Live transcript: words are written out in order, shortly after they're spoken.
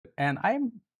And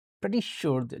I'm pretty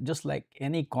sure that just like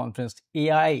any conference,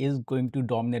 AI is going to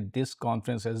dominate this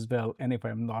conference as well. And if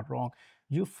I'm not wrong,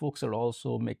 you folks are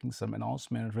also making some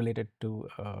announcement related to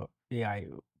AI.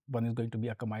 One is going to be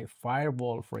Akamai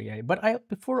Firewall for AI. But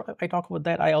before I talk about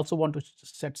that, I also want to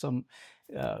set some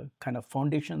kind of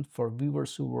foundation for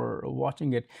viewers who were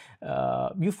watching it.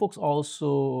 You folks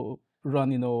also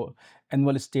run,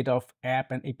 annual state of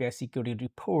app and API security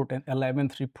report, and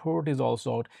 11th report is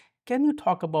also out. Can you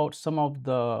talk about some of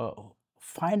the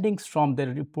findings from the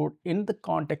report in the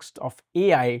context of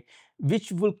AI,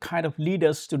 which will kind of lead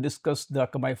us to discuss the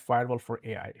Akamai Firewall for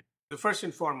AI? First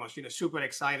and foremost, super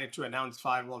excited to announce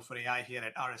Firewall for AI here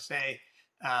at RSA.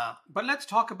 But let's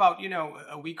talk about,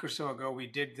 a week or so ago, we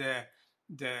did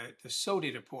the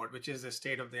SOTI report, which is the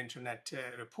State of the Internet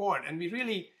report. And we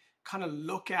really kind of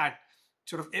look at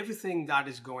sort of everything that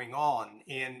is going on.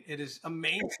 And it is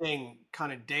amazing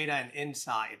kind of data and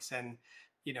insights. And,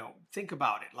 think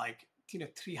about it, like,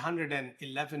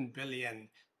 311 billion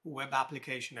web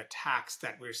application attacks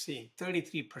that we're seeing,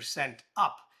 33%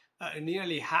 up.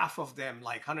 Nearly half of them,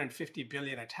 like 150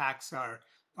 billion attacks, are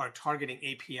targeting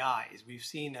APIs. We've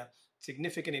seen a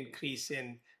significant increase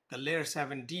in the layer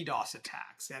 7 DDoS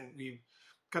attacks. And we've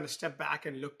kind of stepped back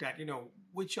and looked at,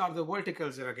 which are the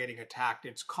verticals that are getting attacked.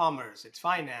 It's commerce, it's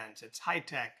finance, it's high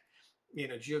tech.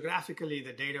 Geographically,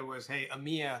 the data was, hey,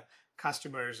 EMEA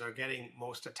customers are getting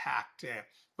most attacked.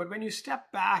 But when you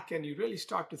step back and you really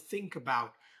start to think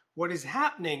about what is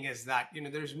happening is that,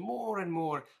 there's more and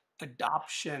more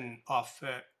adoption of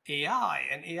AI,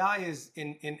 and AI is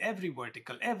in every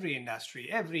vertical, every industry,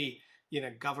 every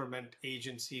government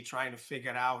agency trying to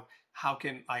figure out how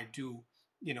can I do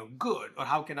good, or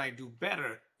how can I do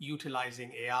better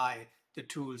utilizing AI, the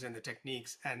tools and the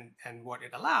techniques and what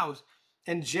it allows.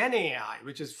 And Gen AI,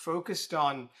 which is focused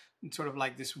on sort of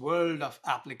like this world of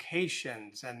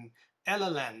applications, and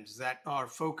LLMs that are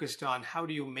focused on how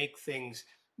do you make things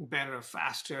better,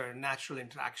 faster, natural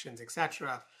interactions,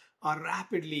 etc., are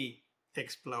rapidly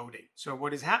exploding. So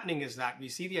what is happening is that we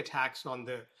see the attacks on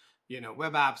the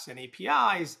web apps and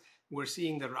APIs. We're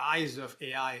seeing the rise of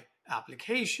AI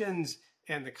applications,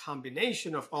 and the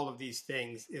combination of all of these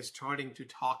things is starting to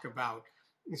talk about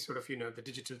sort of the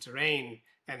digital terrain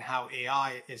and how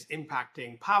AI is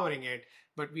impacting, powering it.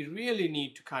 But we really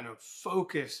need to kind of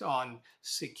focus on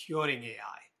securing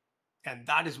AI. And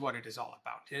that is what it is all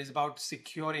about. It is about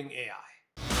securing AI.